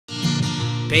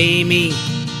Pay me,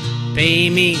 pay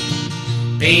me,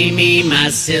 pay me my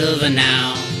silver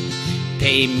now.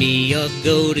 Pay me or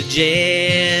go to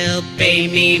jail. Pay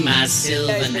me my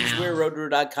silver Hey, now. Bix Weir,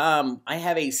 roadrunner.com. I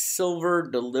have a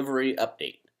silver delivery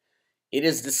update. It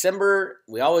is December.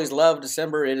 We always love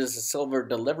December. It is a silver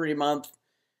delivery month.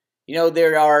 You know,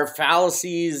 there are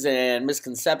fallacies and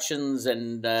misconceptions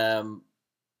and I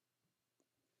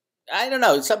don't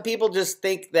know. Some people just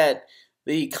think that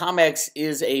the COMEX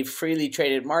is a freely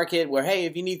traded market where, hey,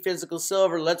 if you need physical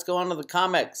silver, let's go onto the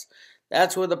COMEX.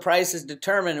 That's where the price is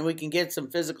determined and we can get some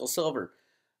physical silver.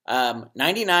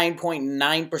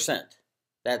 99.9%.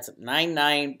 That's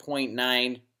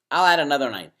 99.9. I'll add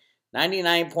another 9.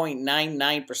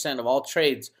 99.99% of all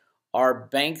trades are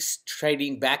banks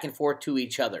trading back and forth to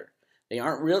each other. They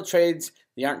aren't real trades.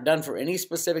 They aren't done for any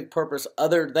specific purpose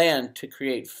other than to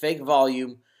create fake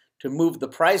volume, to move the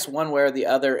price one way or the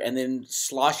other, and then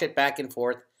slosh it back and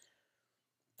forth.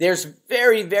 There's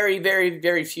very, very, very,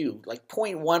 very few, like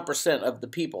 0.1% of the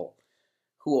people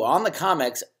who are on the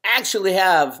COMEX actually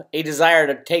have a desire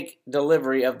to take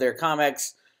delivery of their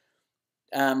COMEX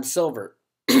silver.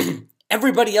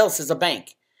 Everybody else is a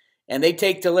bank, and they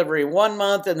take delivery 1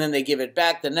 month, and then they give it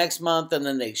back the next month, and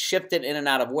then they shift it in and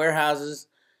out of warehouses.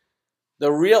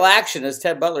 The real action, as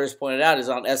Ted Butler has pointed out, is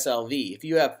on SLV. If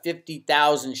you have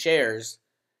 50,000 shares,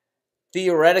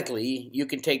 theoretically, you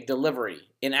can take delivery.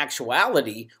 In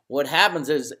actuality, what happens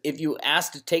is if you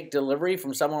ask to take delivery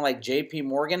from someone like JP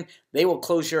Morgan, they will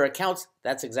close your accounts.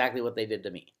 That's exactly what they did to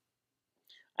me.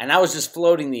 And I was just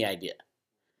floating the idea.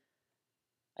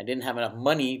 I didn't have enough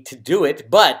money to do it,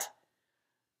 but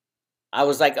I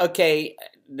was like, okay,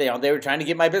 they were trying to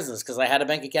get my business because I had a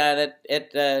bank account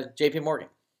at JP Morgan.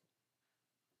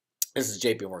 This is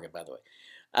JP Morgan, by the way.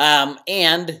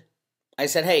 And I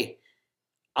said, hey,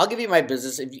 I'll give you my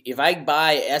business if I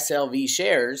buy SLV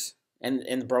shares. And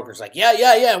the broker's like,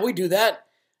 yeah, we do that.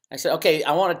 I said, okay,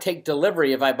 I want to take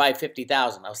delivery if I buy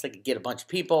 50,000. I was thinking get a bunch of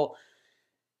people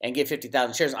and get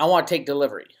 50,000 shares. I want to take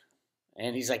delivery.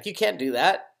 And he's like, you can't do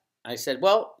that. I said,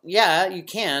 well, yeah, you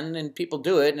can, and people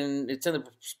do it, and it's in the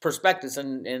prospectus,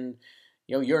 and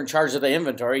you know, you're in charge of the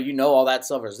inventory. You know all that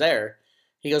silver's there.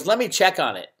 He goes, let me check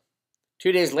on it.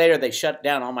 2 days later, they shut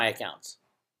down all my accounts.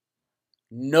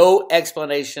 No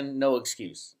explanation, no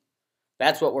excuse.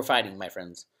 That's what we're fighting, my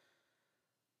friends.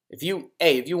 If you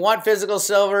want physical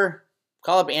silver,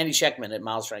 call up Andy Scheckman at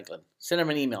Miles Franklin. Send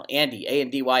him an email, Andy,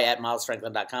 A-N-D-Y, at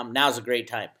milesfranklin.com. Now's a great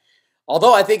time.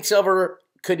 Although I think silver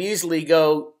could easily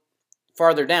go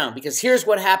farther down, because here's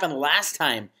what happened last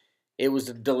time it was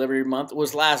the delivery month,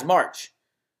 was last March.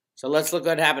 So let's look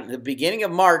what happened. At the beginning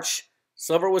of March,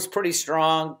 silver was pretty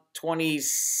strong,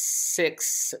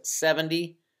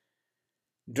 26.70.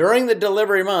 During the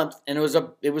delivery month, and it was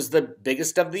the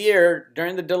biggest of the year,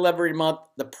 during the delivery month,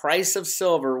 the price of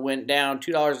silver went down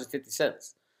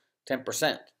 $2.50,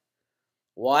 10%.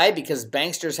 Why? Because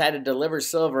banksters had to deliver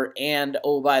silver, and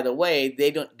oh, by the way,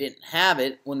 they didn't have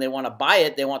it. When they want to buy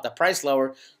it, they want the price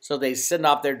lower, so they send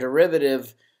off their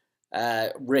derivative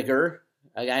rigger,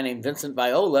 a guy named Vincent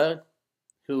Viola,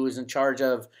 who is in charge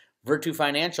of Virtu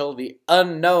Financial, the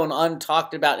unknown,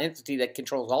 untalked about entity that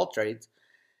controls all trades.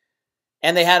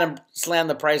 And they had him slam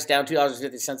the price down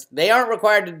 $2.50. They aren't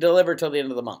required to deliver till the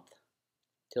end of the month.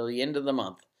 Till the end of the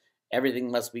month,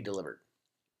 everything must be delivered.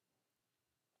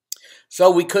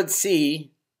 So we could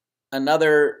see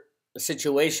another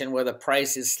situation where the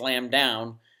price is slammed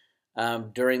down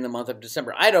during the month of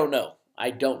December. I don't know.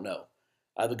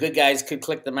 The good guys could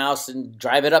click the mouse and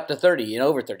drive it up to 30 and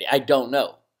over 30. I don't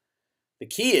know. The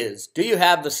key is, do you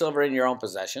have the silver in your own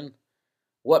possession?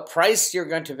 What price you're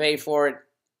going to pay for it?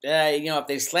 If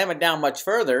they slam it down much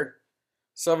further,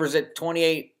 silver's at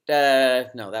 28.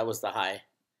 No, that was the high.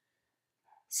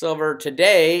 Silver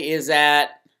today is at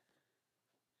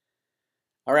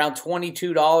around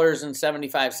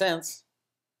 $22.75.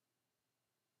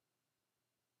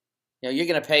 You're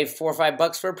going to pay $4 or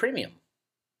 $5 for a premium.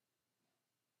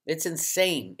 It's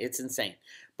insane. It's insane.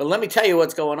 But let me tell you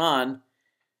what's going on.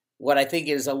 What I think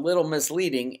is a little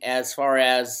misleading as far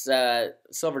as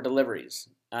silver deliveries.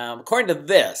 According to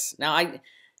this, now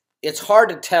it's hard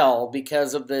to tell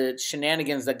because of the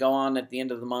shenanigans that go on at the end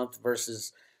of the month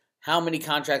versus how many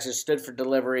contracts are stood for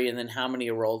delivery and then how many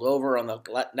are rolled over on the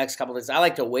next couple of days. I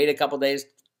like to wait a couple of days to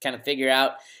kind of figure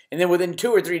out. And then within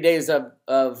 2 or 3 days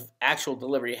of actual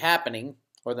delivery happening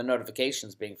or the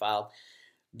notifications being filed,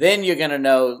 then you're going to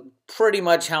know pretty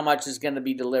much how much is going to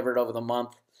be delivered over the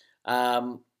month.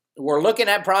 We're looking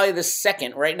at probably the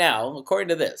second right now, according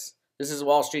to this. This is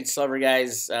Wall Street Silver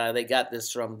guys. They got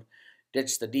this from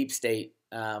Ditch the Deep State.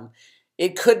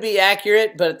 It could be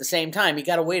accurate, but at the same time, you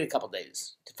got to wait a couple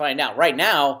days to find out. Right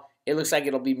now, it looks like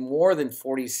it'll be more than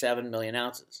 47 million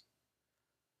ounces.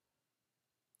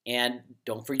 And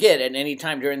don't forget, at any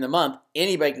time during the month,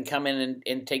 anybody can come in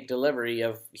and take delivery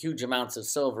of huge amounts of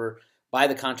silver, buy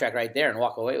the contract right there, and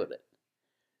walk away with it.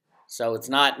 So it's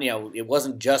not, it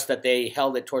wasn't just that they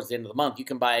held it towards the end of the month. You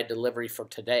can buy a delivery for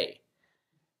today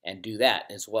and do that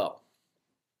as well.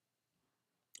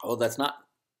 Oh, that's not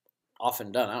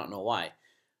often done. I don't know why.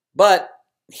 But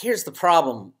here's the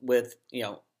problem with,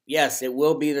 yes, it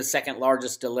will be the second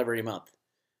largest delivery month.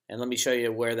 And let me show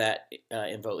you where that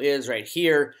info is right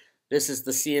here. This is the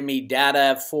CME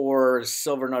data for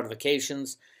silver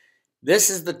notifications. This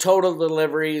is the total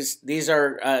deliveries. These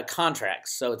are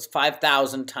contracts. So it's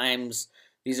 5,000 times,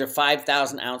 these are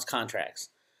 5,000 ounce contracts.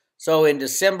 So in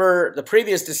December, the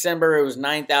previous December, it was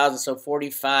 9,000, so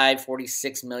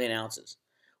 46 million ounces,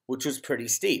 which was pretty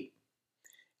steep.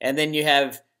 And then you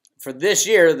have, for this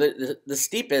year, the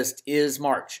steepest is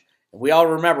March. We all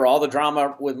remember all the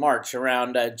drama with March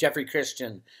around Jeffrey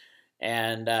Christian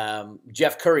and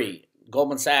Jeff Curry,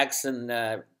 Goldman Sachs and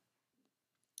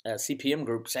CPM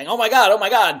Group saying, oh my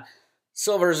God,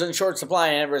 silver's in short supply.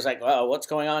 And everybody's like, oh, what's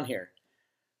going on here?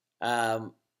 That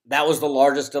was the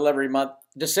largest delivery month.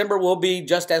 December will be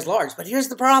just as large. But here's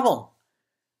the problem.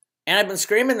 And I've been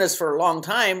screaming this for a long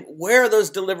time. Where are those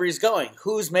deliveries going?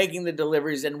 Who's making the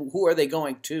deliveries and who are they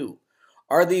going to?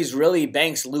 Are these really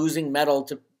banks losing metal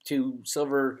to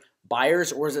silver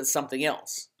buyers, or is it something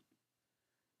else?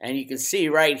 And you can see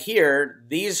right here,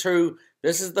 this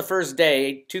is the first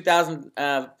day,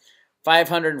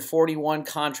 2,541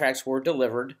 contracts were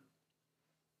delivered.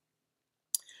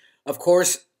 Of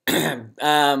course,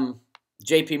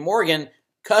 JP Morgan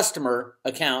customer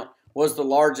account was the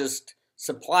largest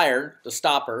supplier, the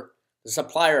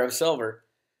supplier of silver.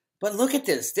 But look at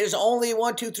this. There's only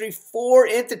 4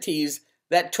 entities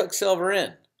that took silver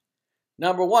in.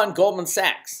 Number 1, Goldman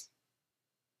Sachs.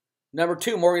 Number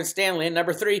 2, Morgan Stanley. And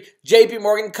number 3, JP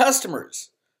Morgan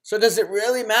customers. So does it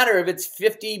really matter if it's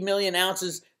 50 million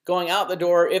ounces going out the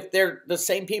door if they're the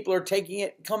same people are taking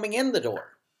it coming in the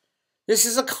door? This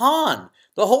is a con.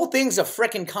 The whole thing's a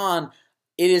frickin' con.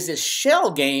 It is a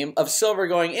shell game of silver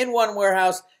going in one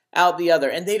warehouse, out the other.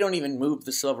 And they don't even move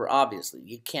the silver, obviously.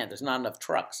 You can't. There's not enough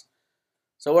trucks.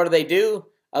 So what do?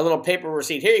 A little paper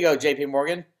receipt. Here you go, JP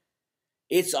Morgan.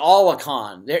 It's all a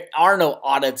con. There are no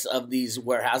audits of these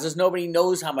warehouses. Nobody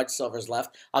knows how much silver is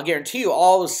left. I'll guarantee you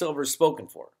all the silver is spoken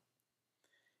for.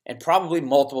 And probably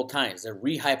multiple times. They're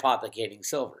rehypothecating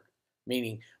silver,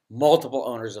 meaning multiple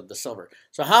owners of the silver.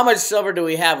 So how much silver do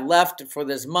we have left for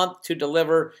this month to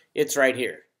deliver? It's right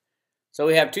here. So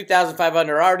we have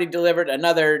 2,500 already delivered.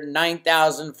 Another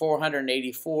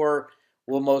 9,484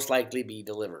 will most likely be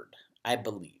delivered, I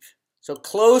believe. So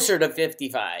closer to 50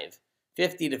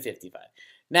 to 55.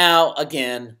 Now,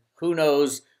 again, who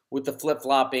knows with the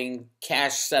flip-flopping,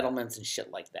 cash settlements and shit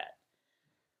like that.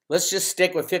 Let's just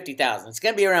stick with 50,000. It's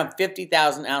going to be around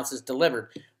 50,000 ounces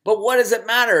delivered. But what does it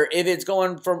matter if it's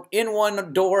going from in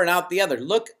one door and out the other?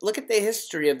 Look at the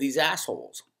history of these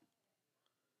assholes.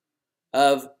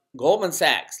 Of Goldman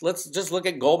Sachs. Let's just look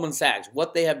at Goldman Sachs,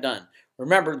 what they have done.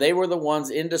 Remember, they were the ones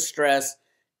in distress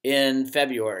in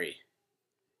February.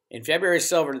 In February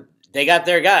silver, they got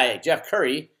their guy, Jeff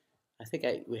Curry. I think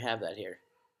we have that here.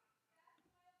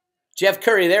 Jeff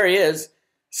Curry, there he is,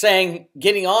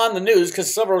 getting on the news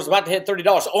because silver was about to hit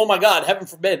 $30. Oh my God, heaven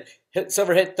forbid,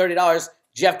 silver hit $30.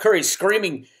 Jeff Curry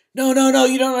screaming, no,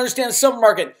 you don't understand the silver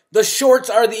market. The shorts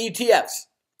are the ETFs.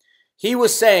 He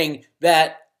was saying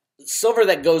that silver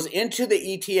that goes into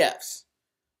the ETFs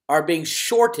are being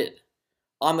shorted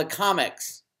on the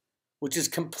COMEX, which is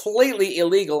completely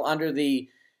illegal under the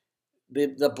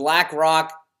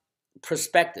BlackRock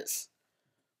prospectus.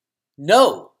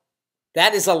 No,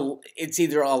 it's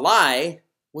either a lie,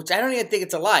 which I don't even think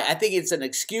it's a lie. I think it's an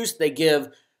excuse they give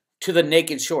to the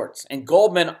naked shorts. And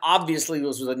Goldman obviously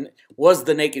was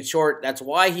the naked short. That's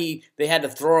why they had to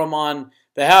throw him on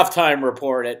the halftime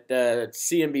report at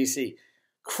CNBC.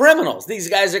 Criminals. These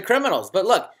guys are criminals. But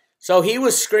look, so he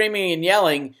was screaming and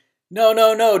yelling, no,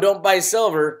 don't buy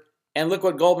silver. And look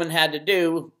what Goldman had to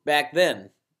do back then,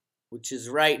 which is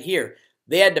right here.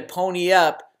 They had to pony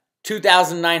up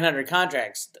 2,900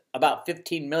 contracts, about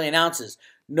 15 million ounces.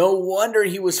 No wonder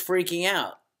he was freaking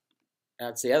out.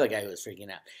 That's the other guy who was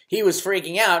freaking out. He was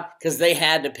freaking out because they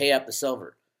had to pay up the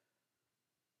silver.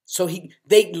 So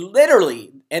they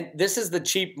literally, and this is the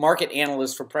chief market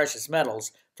analyst for precious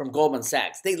metals from Goldman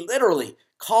Sachs, they literally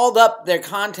called up their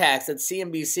contacts at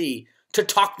CNBC to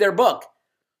talk their book,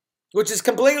 which is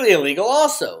completely illegal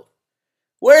also.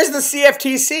 Where's the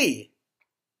CFTC?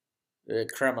 The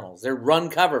criminals. They're run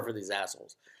cover for these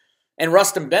assholes. And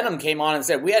Rustin Benham came on and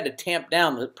said we had to tamp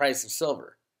down the price of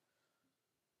silver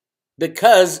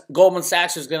because Goldman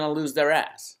Sachs was going to lose their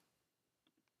ass.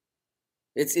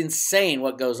 It's insane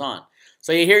what goes on.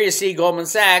 So you see Goldman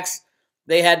Sachs,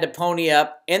 they had to pony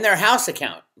up in their house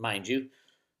account, mind you,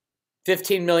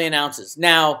 15 million ounces.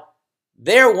 Now,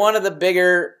 they're one of the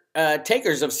bigger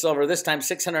takers of silver this time,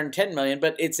 610 million,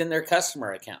 but it's in their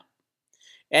customer account.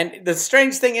 And the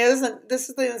strange thing is, and this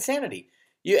is the insanity,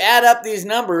 you add up these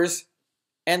numbers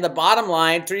and the bottom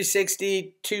line,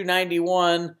 360,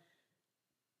 291,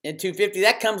 and 250,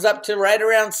 that comes up to right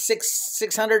around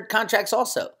 600 contracts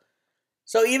also.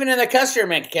 So even in their customer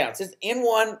bank accounts, it's in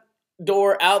one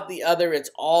door, out the other. It's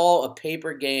all a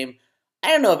paper game. I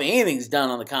don't know if anything's done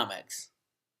on the COMEX.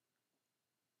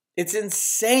 It's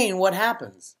insane what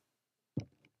happens.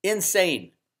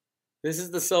 Insane. This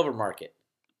is the silver market.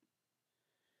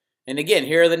 And again,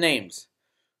 here are the names.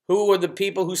 Who were the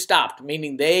people who stopped?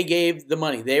 Meaning they gave the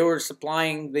money. They were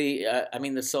supplying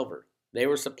the silver. They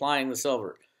were supplying the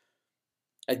silver.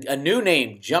 A new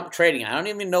name, Jump Trading. I don't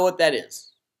even know what that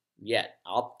is yet.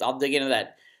 I'll dig into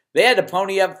that. They had to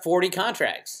pony up 40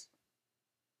 contracts.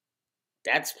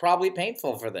 That's probably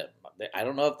painful for them. I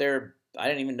don't know if I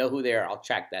don't even know who they are. I'll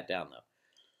track that down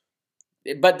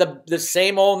though. But the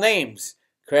same old names.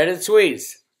 Credit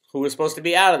Suisse, who was supposed to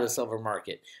be out of the silver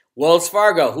market. Wells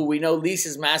Fargo, who we know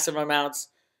leases massive amounts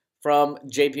from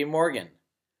JP Morgan.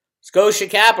 Scotia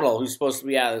Capital, who's supposed to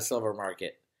be out of the silver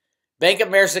market. Bank of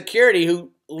America Security,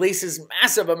 who leases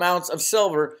massive amounts of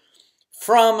silver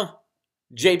from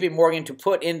JP Morgan to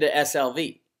put into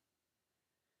SLV.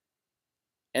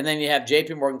 And then you have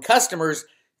JP Morgan customers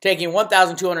taking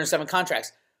 1,207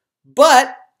 contracts.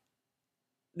 But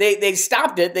they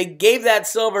stopped it. They gave that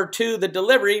silver to the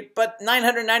delivery, but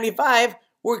 995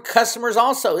 were customers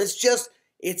also.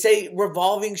 It's a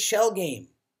revolving shell game.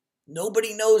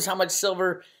 Nobody knows how much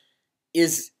silver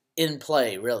is in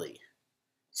play, really.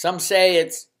 Some say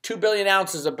it's 2 billion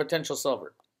ounces of potential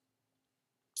silver.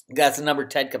 That's the number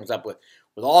Ted comes up with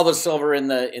all the silver in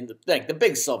the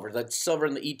big silver, the silver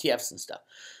in the ETFs and stuff.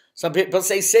 Some people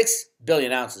say 6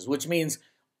 billion ounces, which means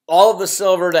all of the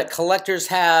silver that collectors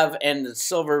have and the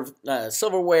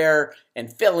silverware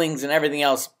and fillings and everything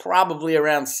else, probably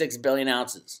around 6 billion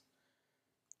ounces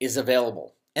is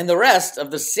available. And the rest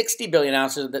of the 60 billion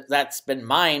ounces that's been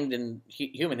mined in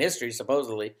human history,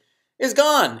 supposedly, is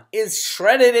gone, is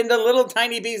shredded into little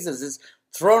tiny pieces, is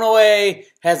thrown away,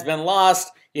 has been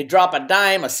lost. You drop a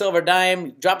dime, a silver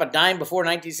dime, drop a dime before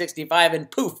 1965, and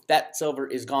poof, that silver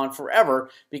is gone forever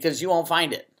because you won't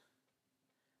find it.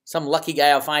 Some lucky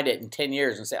guy will find it in 10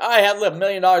 years and say, oh, I had $1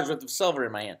 million worth of silver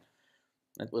in my hand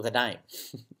with a dime.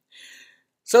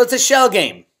 So it's a shell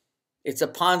game. It's a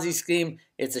Ponzi scheme.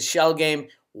 It's a shell game.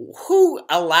 Who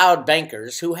allowed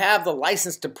bankers who have the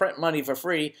license to print money for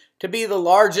free to be the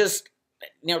largest,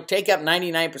 take up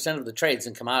 99% of the trades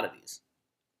in commodities?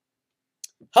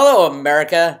 Hello,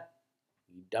 America,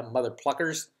 you dumb mother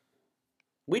pluckers.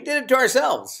 We did it to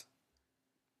ourselves.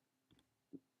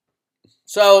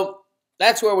 So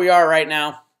that's where we are right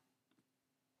now.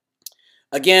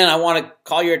 Again, I want to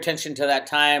call your attention to that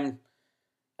time,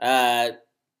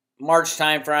 March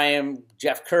time frame.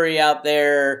 Jeff Curry out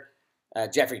there,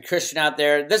 Jeffrey Christian out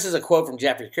there. This is a quote from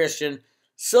Jeffrey Christian.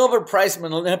 Silver price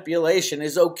manipulation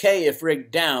is okay if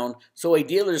rigged down so a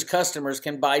dealer's customers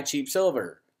can buy cheap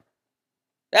silver.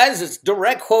 That is a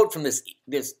direct quote from this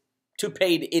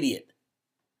two-paid idiot.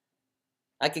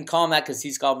 I can call him that because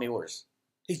he's called me worse.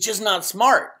 He's just not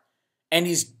smart. And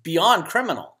he's beyond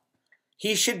criminal.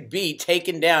 He should be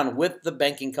taken down with the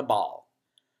banking cabal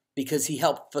because he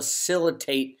helped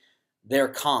facilitate their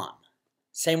con.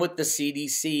 Same with the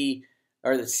CDC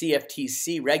or the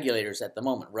CFTC regulators at the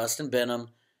moment, Rustin Benham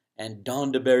and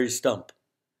Don DeBerry Stump.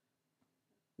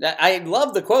 I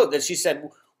love the quote that she said,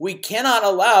 we cannot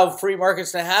allow free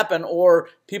markets to happen or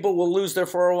people will lose their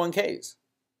 401ks.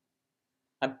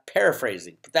 I'm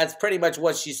paraphrasing, but that's pretty much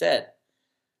what she said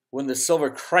when the silver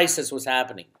crisis was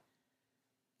happening.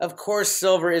 Of course,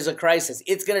 silver is a crisis.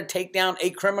 It's going to take down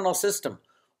a criminal system.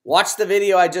 Watch the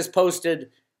video I just posted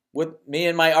with me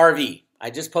and my RV. I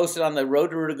just posted on the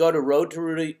Road to Ruta. Go to Road to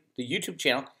Ruta, the YouTube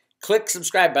channel. Click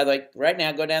subscribe. By the way, right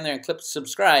now, go down there and click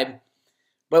subscribe.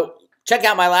 But check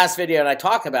out my last video, and I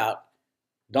talk about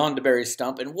Don DeBerry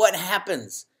Stump and what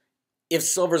happens if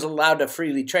silver's allowed to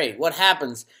freely trade. What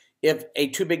happens if a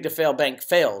too-big-to-fail bank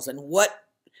fails,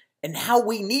 and how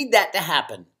we need that to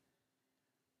happen.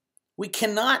 We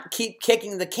cannot keep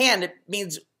kicking the can. It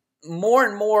means more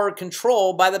and more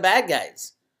control by the bad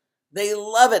guys. They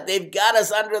love it. They've got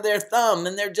us under their thumb,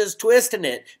 and they're just twisting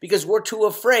it because we're too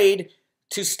afraid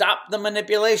to stop the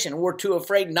manipulation. We're too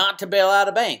afraid not to bail out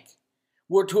a bank.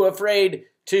 We're too afraid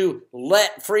to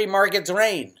let free markets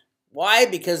reign. Why?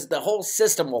 Because the whole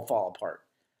system will fall apart.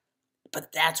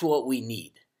 But that's what we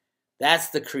need. That's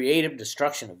the creative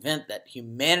destruction event that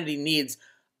humanity needs.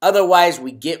 Otherwise,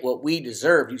 we get what we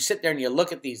deserve. You sit there and you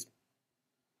look at these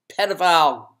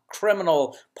pedophile,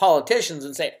 criminal politicians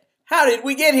and say, how did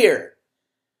we get here?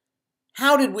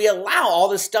 How did we allow all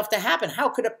this stuff to happen? How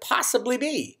could it possibly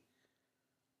be?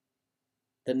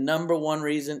 The number one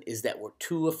reason is that we're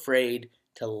too afraid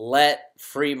to let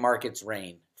free markets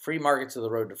reign. Free markets are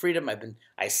the road to freedom.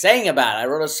 I sang about it. I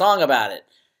wrote a song about it,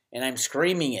 and I'm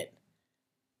screaming it.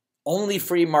 Only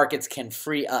free markets can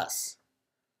free us.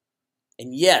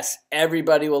 And yes,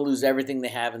 everybody will lose everything they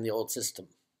have in the old system.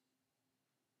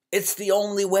 It's the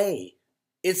only way.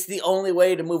 It's the only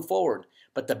way to move forward.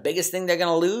 But the biggest thing they're going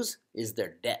to lose is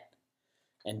their debt.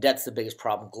 And debt's the biggest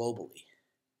problem globally.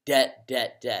 Debt,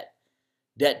 debt, debt.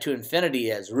 Debt to infinity,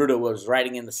 as Ruda was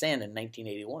writing in the sand in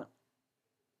 1981.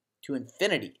 To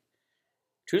infinity.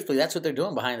 Truthfully, that's what they're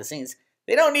doing behind the scenes.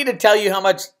 They don't need to tell you how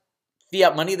much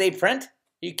fiat money they print.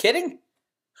 Are you kidding?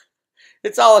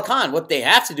 It's all a con. What they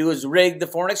have to do is rig the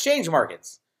foreign exchange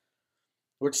markets,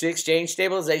 which the Exchange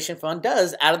Stabilization Fund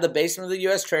does out of the basement of the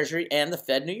U.S. Treasury and the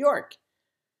Fed New York.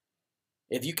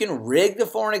 If you can rig the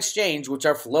foreign exchange, which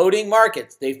are floating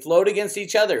markets, they float against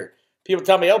each other. People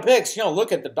tell me, oh, Bix,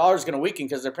 look at the dollar's going to weaken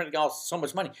because they're printing so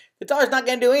much money. The dollar's not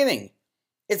going to do anything.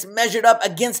 It's measured up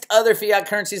against other fiat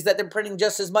currencies that they're printing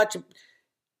just as much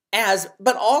as,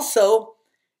 but also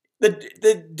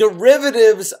the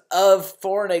derivatives of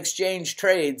foreign exchange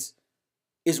trades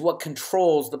is what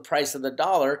controls the price of the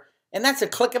dollar, and that's a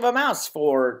click of a mouse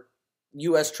for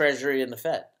U.S. Treasury and the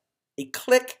Fed. A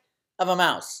click of a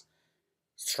mouse.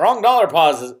 Strong dollar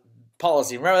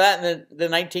policy. Remember that in the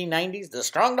 1990s? The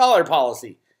strong dollar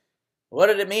policy. What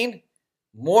did it mean?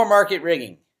 More market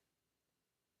rigging.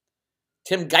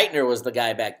 Tim Geithner was the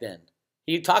guy back then.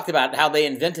 He talked about how they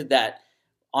invented that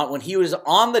when he was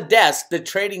on the desk, the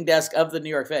trading desk of the New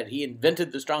York Fed. He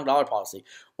invented the strong dollar policy.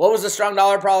 What was the strong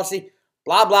dollar policy?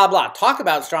 Blah, blah, blah. Talk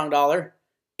about strong dollar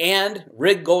and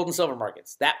rig gold and silver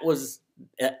markets. That was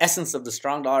the essence of the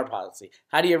strong dollar policy.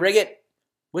 How do you rig it?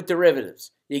 With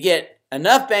derivatives. You get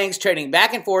enough banks trading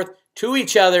back and forth to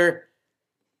each other.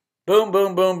 Boom,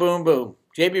 boom, boom, boom, boom.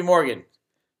 JP Morgan.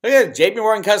 Look at it. JP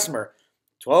Morgan customer.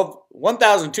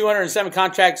 1,207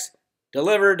 contracts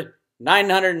delivered.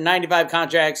 995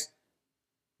 contracts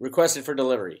requested for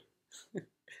delivery.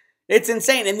 It's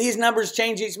insane. And these numbers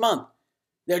change each month.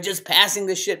 They're just passing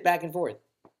this shit back and forth.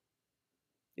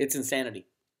 It's insanity.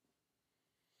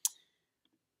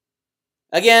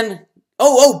 Again,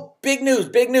 big news,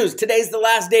 big news. Today's the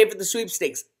last day for the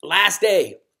sweepstakes. Last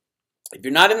day. If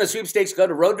you're not in the sweepstakes, go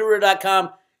to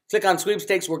roadtoruda.com. Click on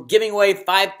sweepstakes. We're giving away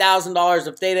 $5,000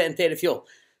 of Theta and Theta Fuel.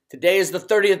 Today is the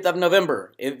 30th of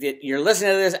November. If you're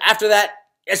listening to this after that,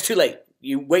 it's too late.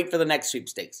 You wait for the next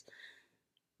sweepstakes.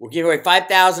 We're giving away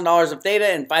 $5,000 of Theta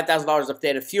and $5,000 of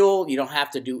Theta Fuel. You don't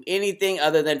have to do anything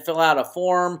other than fill out a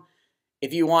form.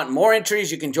 If you want more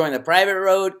entries, you can join the private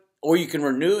road, or you can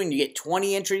renew and you get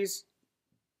 20 entries.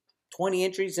 20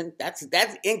 entries, and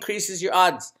that increases your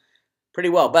odds pretty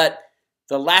well. But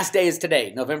the last day is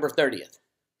today, November 30th.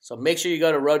 So make sure you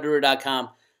go to roadtoruda.com,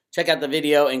 check out the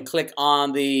video, and click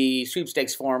on the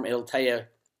sweepstakes form. It'll tell you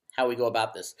how we go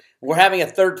about this. We're having a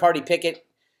third-party picket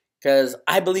because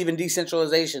I believe in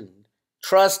decentralization.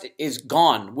 Trust is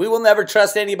gone. We will never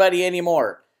trust anybody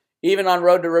anymore, even on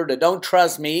Road to Ruda. Don't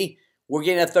trust me. We're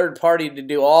getting a third party to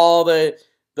do all the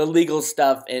legal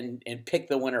stuff and pick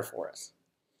the winner for us.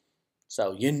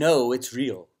 So it's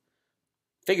real.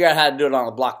 Figure out how to do it on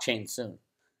a blockchain soon.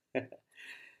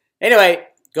 Anyway,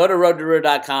 go to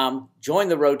roadtoruda.com, join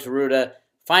the Road to Ruda,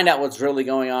 find out what's really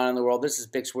going on in the world. This is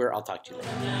Bix Weir. I'll talk to you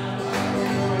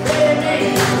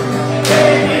later.